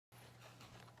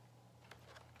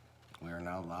We are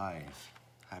now live.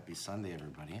 Happy Sunday,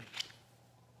 everybody.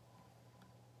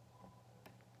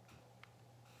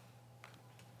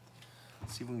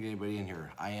 Let's see if we can get anybody in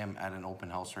here. I am at an open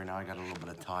house right now. I got a little bit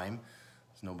of time.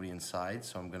 There's nobody inside,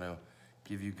 so I'm gonna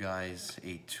give you guys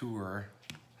a tour.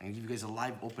 I'm gonna give you guys a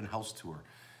live open house tour.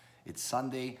 It's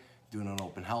Sunday, doing an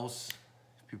open house.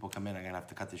 If people come in, I'm gonna have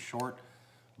to cut this short,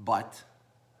 but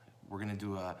we're gonna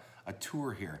do a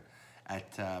tour here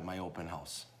at my open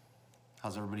house.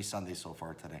 How's everybody's Sunday so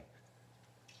far today?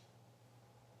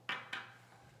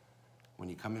 When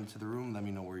you come into the room, let me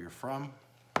know where you're from.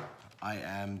 I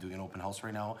am doing an open house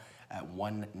right now at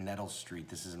 1 Nettles Street.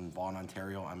 This is in Vaughan,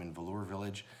 Ontario. I'm in Velour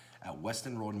Village at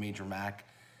Weston Road, Major Mac.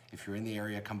 If you're in the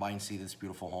area, come by and see this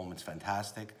beautiful home. It's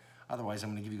fantastic. Otherwise,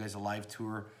 I'm gonna give you guys a live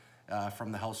tour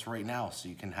from the house right now so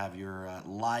you can have your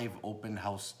live open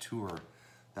house tour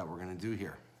that we're gonna do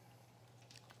here.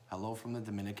 Hello from the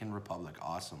Dominican Republic,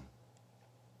 awesome.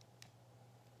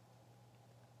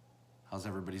 How's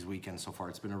everybody's weekend so far?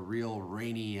 It's been a real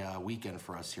rainy weekend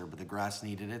for us here, but the grass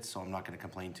needed it, so I'm not gonna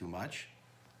complain too much.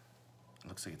 It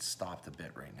looks like it's stopped a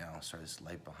bit right now. Sorry, this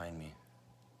light behind me.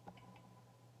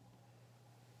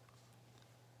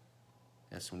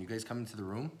 Yes, when you guys come into the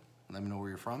room, let me know where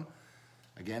you're from.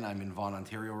 Again, I'm in Vaughan,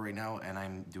 Ontario right now, and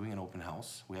I'm doing an open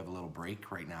house. We have a little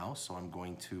break right now, so I'm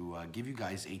going to give you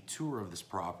guys a tour of this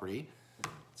property.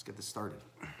 Let's get this started.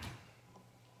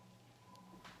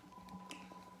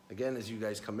 Again, as you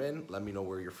guys come in, let me know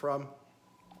where you're from.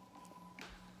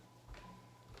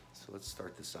 So let's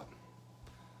start this up.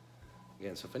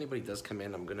 Again, so if anybody does come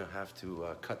in, I'm gonna have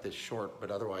to cut this short, but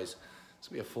otherwise, it's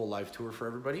gonna be a full live tour for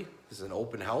everybody. This is an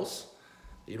open house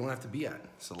that you don't have to be at.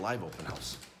 It's a live open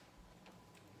house.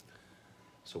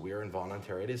 So we are in Vaughan,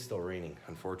 Ontario. It is still raining,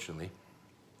 unfortunately.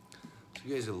 So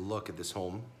you guys will look at this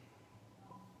home.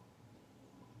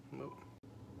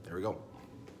 There we go.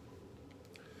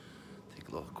 Take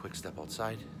a little quick step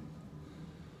outside.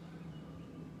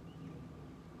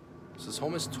 So this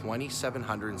home is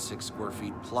 2,706 square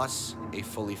feet plus a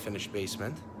fully finished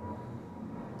basement.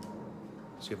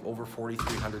 So you have over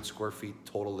 4,300 square feet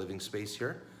total living space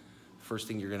here. First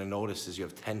thing you're gonna notice is you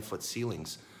have 10-foot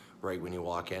ceilings right when you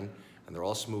walk in, and they're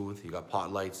all smooth. You got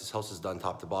pot lights. This house is done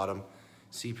top to bottom.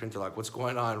 Seperate interlock. What's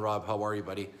going on, Rob? How are you,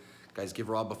 buddy? Guys, give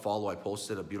Rob a follow. I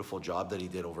posted a beautiful job that he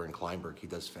did over in Kleinberg. He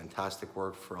does fantastic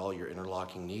work for all your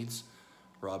interlocking needs.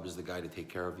 Rob is the guy to take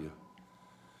care of you.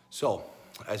 So,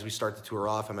 as we start the tour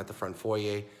off, I'm at the front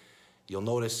foyer. You'll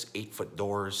notice 8-foot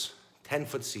doors,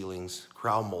 10-foot ceilings,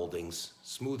 crown moldings,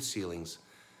 smooth ceilings,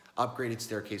 upgraded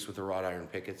staircase with the wrought iron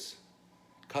pickets,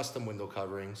 custom window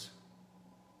coverings.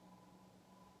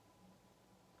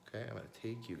 Okay, I'm gonna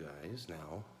take you guys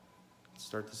now. Let's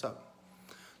start this up.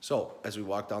 So, as we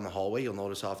walk down the hallway, you'll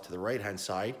notice off to the right-hand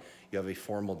side, you have a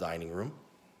formal dining room.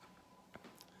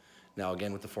 Now,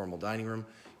 again, with the formal dining room,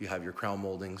 you have your crown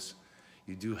moldings.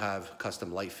 You do have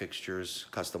custom light fixtures,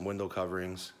 custom window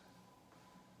coverings.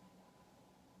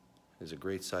 There's a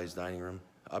great sized dining room.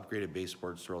 Upgraded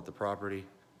baseboards throughout the property.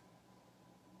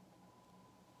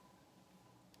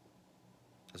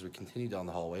 As we continue down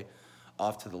the hallway,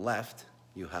 off to the left,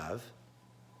 you have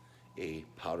a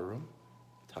powder room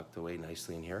tucked away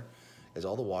nicely in here. As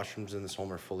all the washrooms in this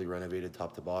home are fully renovated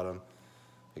top to bottom.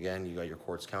 Again, you got your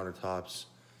quartz countertops.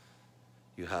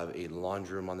 You have a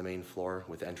laundry room on the main floor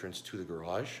with entrance to the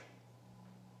garage.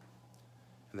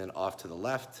 And then off to the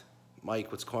left,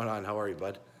 Mike, what's going on? How are you,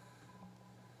 bud?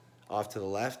 Off to the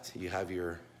left, you have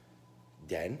your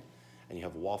den, and you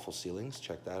have waffle ceilings.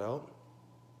 Check that out.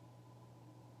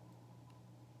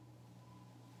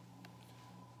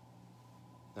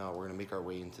 Now we're gonna make our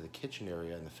way into the kitchen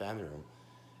area and the family room.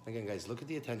 Again, guys, look at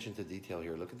the attention to detail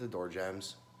here. Look at the door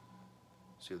jambs.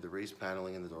 So you have the raised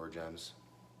paneling and the door jambs.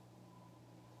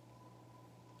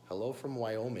 Hello from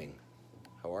Wyoming.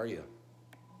 How are you?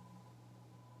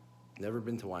 Never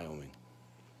been to Wyoming.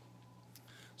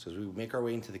 So as we make our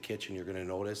way into the kitchen, you're gonna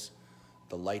notice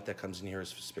the light that comes in here is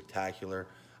spectacular.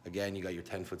 Again, you got your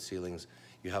 10-foot ceilings.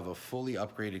 You have a fully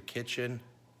upgraded kitchen.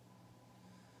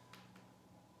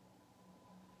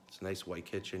 It's a nice white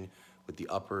kitchen with the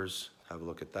uppers. Have a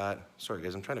look at that. Sorry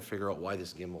guys, I'm trying to figure out why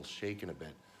this gimbal's shaking a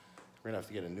bit. We're gonna have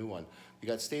to get a new one. You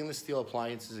got stainless steel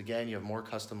appliances. Again, you have more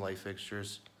custom light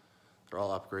fixtures. They're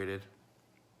all upgraded.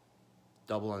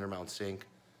 Double undermount sink.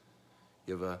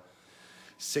 You have a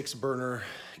 6-burner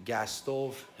gas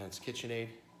stove, and it's Kitchenaid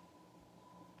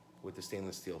with the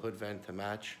stainless steel hood vent to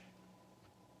match.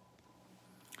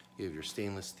 You have your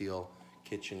stainless steel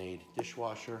Kitchenaid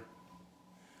dishwasher.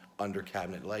 Under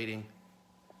cabinet lighting.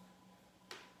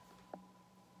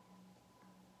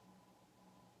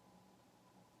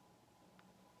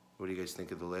 What do you guys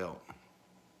think of the layout?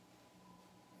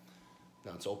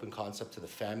 Now it's open concept to the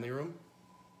family room.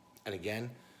 And again,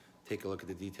 take a look at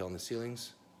the detail in the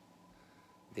ceilings.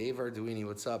 Dave Arduini,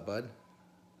 what's up, bud?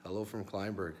 Hello from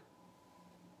Kleinberg.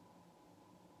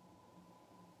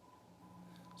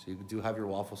 So you do have your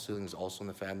waffle ceilings also in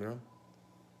the family room.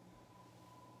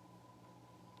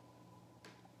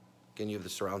 Again, you have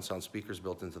the surround sound speakers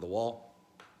built into the wall.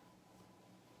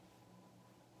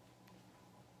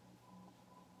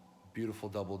 Beautiful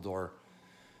double door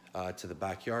to the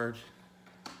backyard.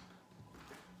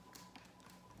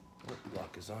 Oh,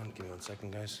 lock is on. Give me 1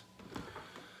 second, guys.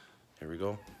 Here we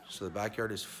go. So the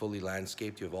backyard is fully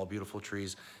landscaped. You have all beautiful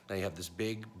trees. Now you have this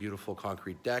big, beautiful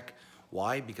concrete deck.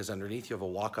 Why? Because underneath you have a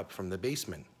walk up from the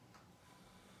basement.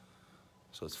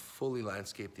 So it's fully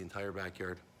landscaped, the entire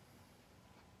backyard.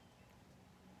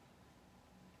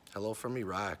 Hello from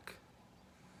Iraq.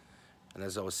 And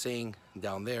as I was saying,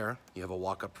 down there, you have a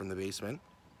walk up from the basement,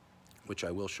 which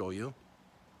I will show you.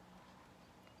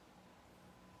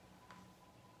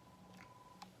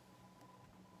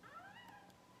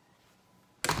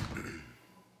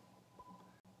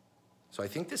 So I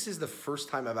think this is the first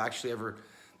time I've actually ever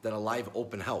done a live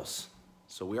open house.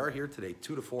 So we are here today,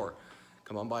 2 to 4.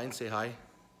 Come on by and say hi.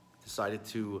 Decided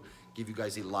to give you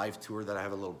guys a live tour that I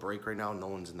have a little break right now. No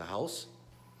one's in the house.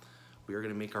 We are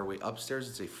gonna make our way upstairs.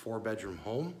 It's a 4-bedroom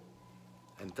home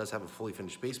and it does have a fully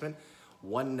finished basement.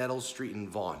 1 Nettles Street in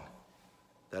Vaughan.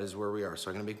 That is where we are. So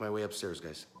I'm gonna make my way upstairs,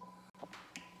 guys.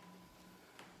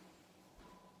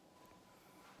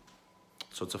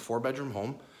 So it's a 4-bedroom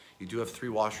home. You do have 3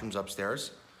 washrooms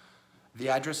upstairs. The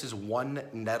address is 1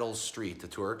 Nettles Street, the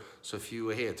tour. So if you,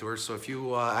 hey, a tour. So if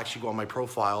you actually go on my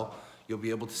profile, you'll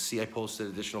be able to see I posted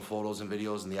additional photos and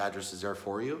videos and the address is there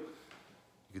for you.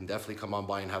 You can definitely come on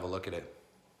by and have a look at it.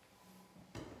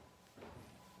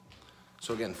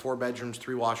 So again, 4 bedrooms,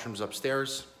 3 washrooms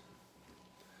upstairs.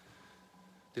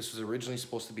 This was originally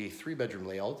supposed to be a 3-bedroom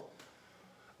layout,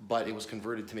 but it was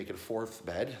converted to make it a 4th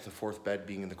bed. The 4th bed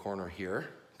being in the corner here,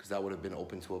 because that would have been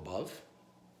open to above.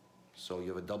 So you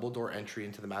have a double door entry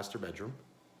into the master bedroom.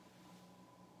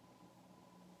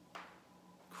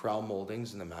 Crown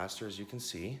moldings in the master, as you can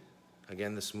see.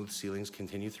 Again, the smooth ceilings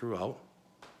continue throughout.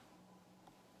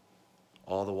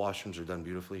 All the washrooms are done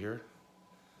beautifully here.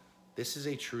 This is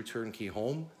a true turnkey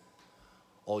home.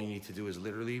 All you need to do is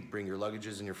literally bring your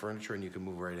luggages and your furniture and you can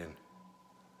move right in.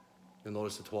 You'll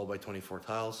notice the 12 by 24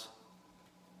 tiles.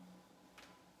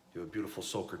 You have a beautiful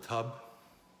soaker tub.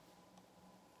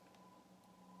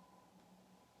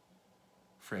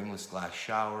 Frameless glass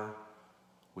shower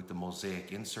with the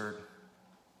mosaic insert.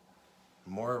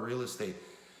 More real estate.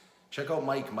 Check out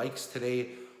Mike. Mike's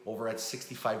today over at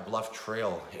 65 Bluff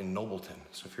Trail in Nobleton.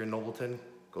 So if you're in Nobleton,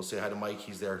 go say hi to Mike.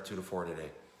 He's there 2 to 4 today.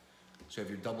 So you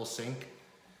have your double sink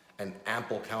and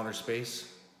ample counter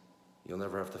space. You'll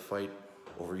never have to fight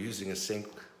over using a sink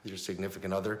with your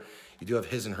significant other. You do have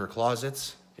his and her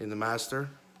closets in the master.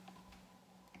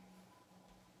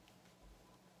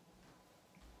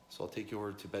 So I'll take you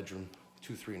over to bedroom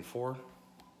 2, 3, and 4.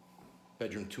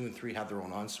 Bedroom 2 and 3 have their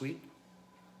own ensuite.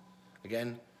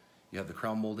 Again, you have the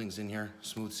crown moldings in here,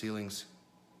 smooth ceilings.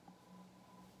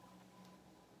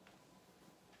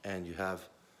 And you have,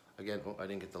 again, oh, I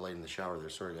didn't get the light in the shower there,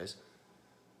 sorry guys.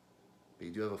 But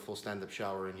you do have a full stand-up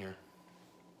shower in here.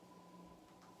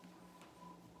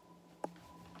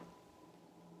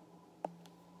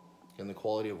 Again, the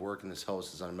quality of work in this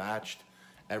house is unmatched.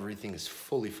 Everything is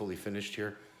fully finished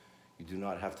here. You do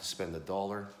not have to spend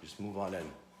 $1. Just move on in.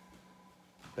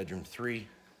 Bedroom 3,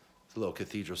 the little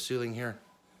cathedral ceiling here.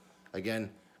 Again,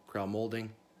 crown molding.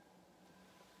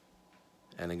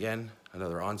 And again,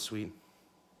 another ensuite.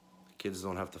 Kids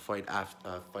don't have to fight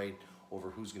over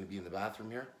who's gonna be in the bathroom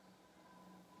here.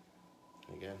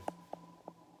 Again,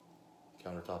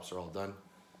 countertops are all done.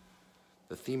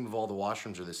 The theme of all the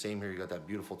washrooms are the same here. You got that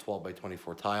beautiful 12 by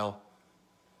 24 tile.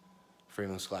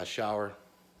 Frameless glass shower.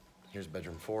 Here's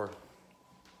bedroom 4.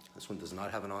 This one does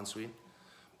not have an ensuite.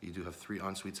 But you do have 3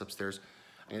 ensuites upstairs.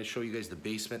 I'm gonna show you guys the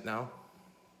basement now.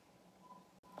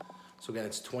 So again,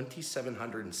 it's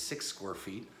 2,706 square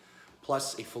feet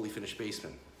plus a fully finished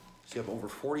basement. So you have over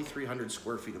 4,300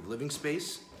 square feet of living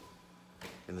space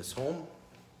in this home.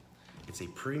 It's a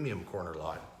premium corner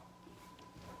lot.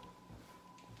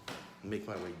 I'll make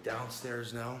my way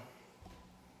downstairs now.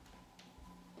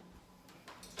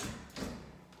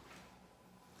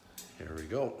 Here we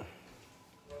go.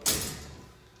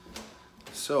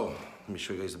 So, let me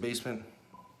show you guys the basement.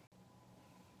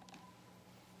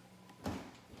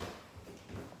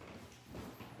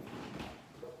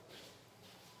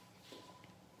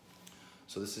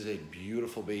 So this is a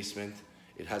beautiful basement.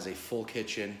 It has a full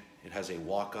kitchen. It has a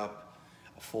walk-up,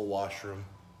 a full washroom.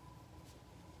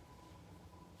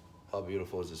 How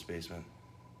beautiful is this basement?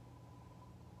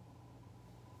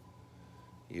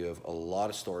 You have a lot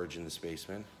of storage in this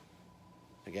basement.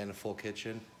 Again, a full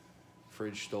kitchen,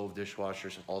 fridge, stove,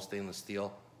 dishwashers, all stainless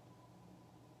steel.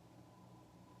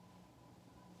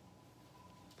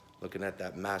 Looking at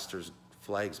that Masters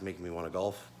flags making me want to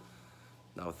golf.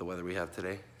 Not with the weather we have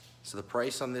today. So the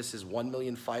price on this is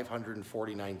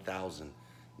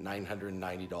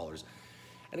 $1,549,990.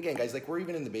 And again, guys, like we're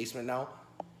even in the basement now,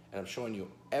 and I'm showing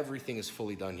you everything is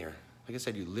fully done here. Like I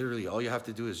said, you literally, all you have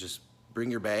to do is just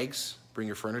bring your bags, bring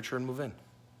your furniture, and move in.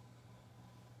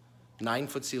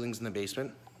 9-foot ceilings in the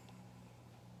basement.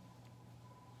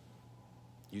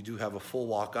 You do have a full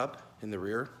walk-up in the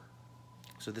rear.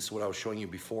 So this is what I was showing you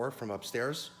before from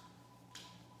upstairs.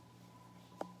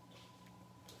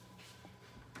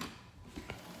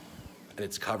 And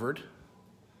it's covered.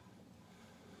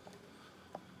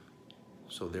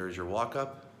 So there's your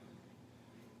walk-up.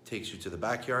 Takes you to the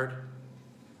backyard.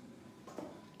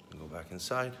 And go back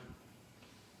inside.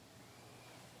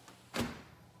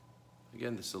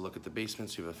 Again, this is a look at the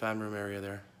basement, so you have a family room area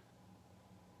there.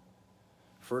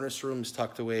 Furnace room is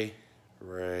tucked away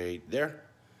right there.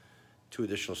 2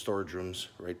 additional storage rooms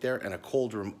right there, and a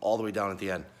cold room all the way down at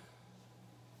the end.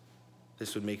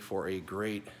 This would make for a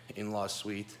great in-law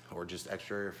suite, or just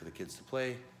extra area for the kids to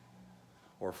play,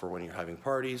 or for when you're having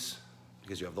parties,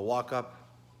 because you have the walk-up.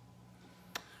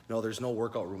 No, there's no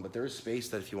workout room, but there is space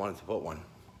that if you wanted to put one.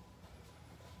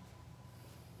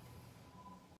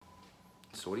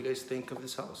 So what do you guys think of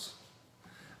this house?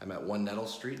 I'm at 1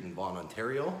 Nettles Street in Vaughan,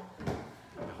 Ontario.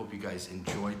 I hope you guys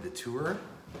enjoyed the tour.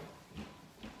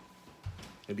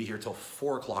 I'll be here till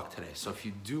 4 o'clock today. So if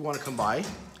you do want to come by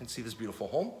and see this beautiful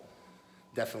home,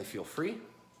 definitely feel free.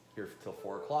 Here till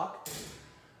 4 o'clock.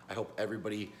 I hope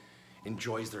everybody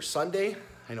enjoys their Sunday.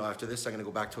 I know after this, I'm gonna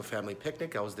go back to a family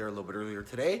picnic. I was there a little bit earlier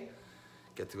today.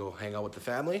 Get to go hang out with the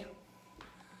family.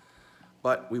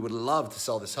 But we would love to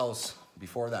sell this house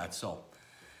before that. So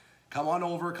come on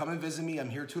over, come and visit me. I'm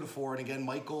here 2 to 4. And again,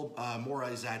 Michael Mora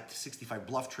is at 65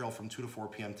 Bluff Trail from 2 to 4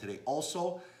 p.m. today.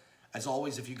 Also, as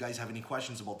always, if you guys have any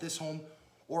questions about this home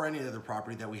or any other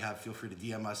property that we have, feel free to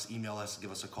DM us, email us,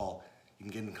 give us a call. You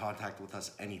can get in contact with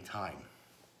us anytime.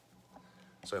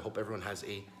 So I hope everyone has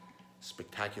a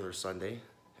spectacular Sunday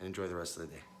and enjoy the rest of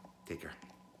the day. Take care.